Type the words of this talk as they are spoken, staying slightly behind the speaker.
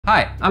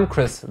Hi, I'm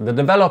Chris, the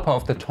developer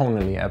of the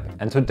Tonally app,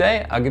 and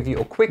today I'll give you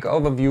a quick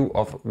overview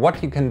of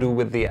what you can do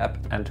with the app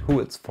and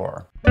who it's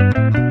for.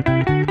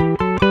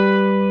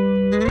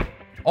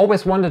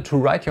 Always wanted to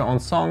write your own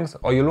songs,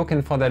 or you're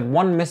looking for that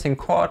one missing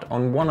chord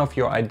on one of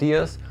your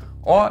ideas,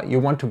 or you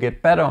want to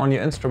get better on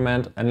your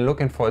instrument and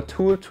looking for a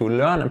tool to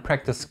learn and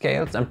practice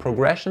scales and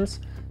progressions?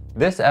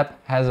 This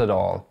app has it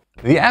all.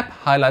 The app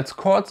highlights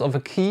chords of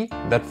a key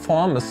that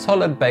form a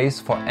solid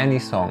base for any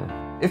song.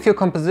 If your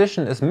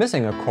composition is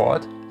missing a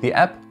chord, the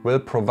app will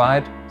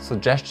provide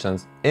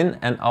suggestions in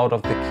and out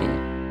of the key.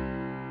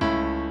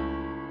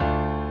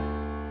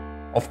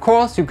 Of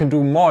course, you can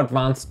do more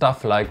advanced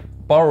stuff like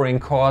borrowing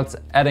chords,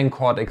 adding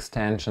chord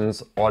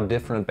extensions or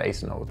different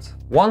bass notes.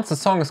 Once the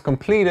song is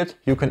completed,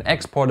 you can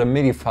export a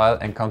MIDI file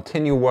and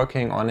continue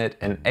working on it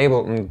in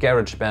Ableton,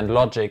 GarageBand,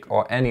 Logic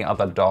or any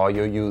other DAW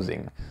you're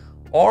using.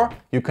 Or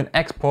you can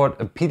export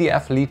a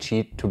PDF lead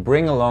sheet to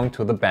bring along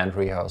to the band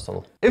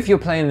rehearsal. If you're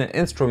playing an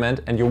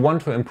instrument and you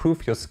want to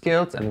improve your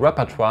skills and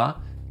repertoire,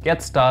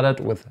 get started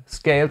with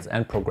scales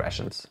and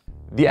progressions.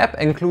 The app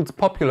includes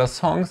popular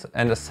songs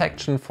and a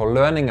section for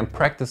learning and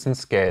practicing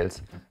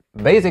scales.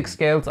 Basic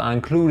scales are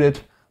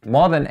included,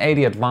 more than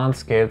 80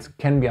 advanced scales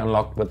can be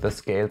unlocked with the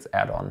Scales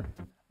add-on.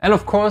 And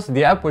of course,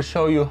 the app will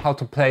show you how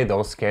to play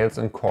those scales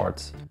and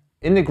chords.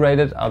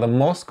 Integrated are the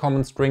most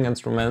common string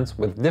instruments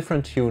with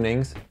different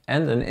tunings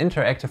and an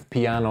interactive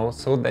piano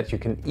so that you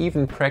can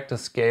even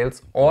practice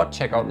scales or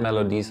check out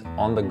melodies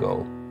on the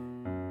go.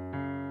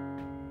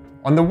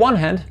 On the one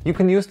hand, you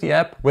can use the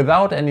app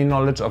without any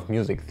knowledge of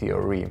music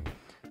theory.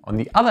 On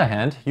the other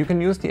hand, you can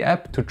use the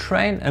app to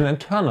train and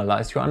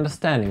internalize your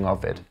understanding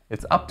of it.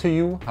 It's up to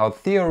you how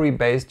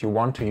theory-based you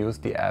want to use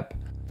the app.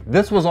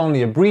 This was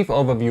only a brief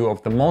overview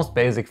of the most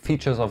basic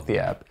features of the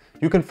app.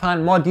 You can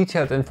find more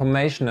detailed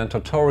information and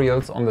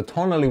tutorials on the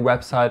Tonally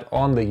website or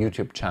on the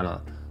YouTube channel.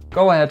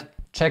 Go ahead,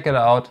 check it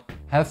out,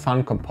 have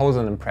fun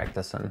composing and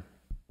practicing.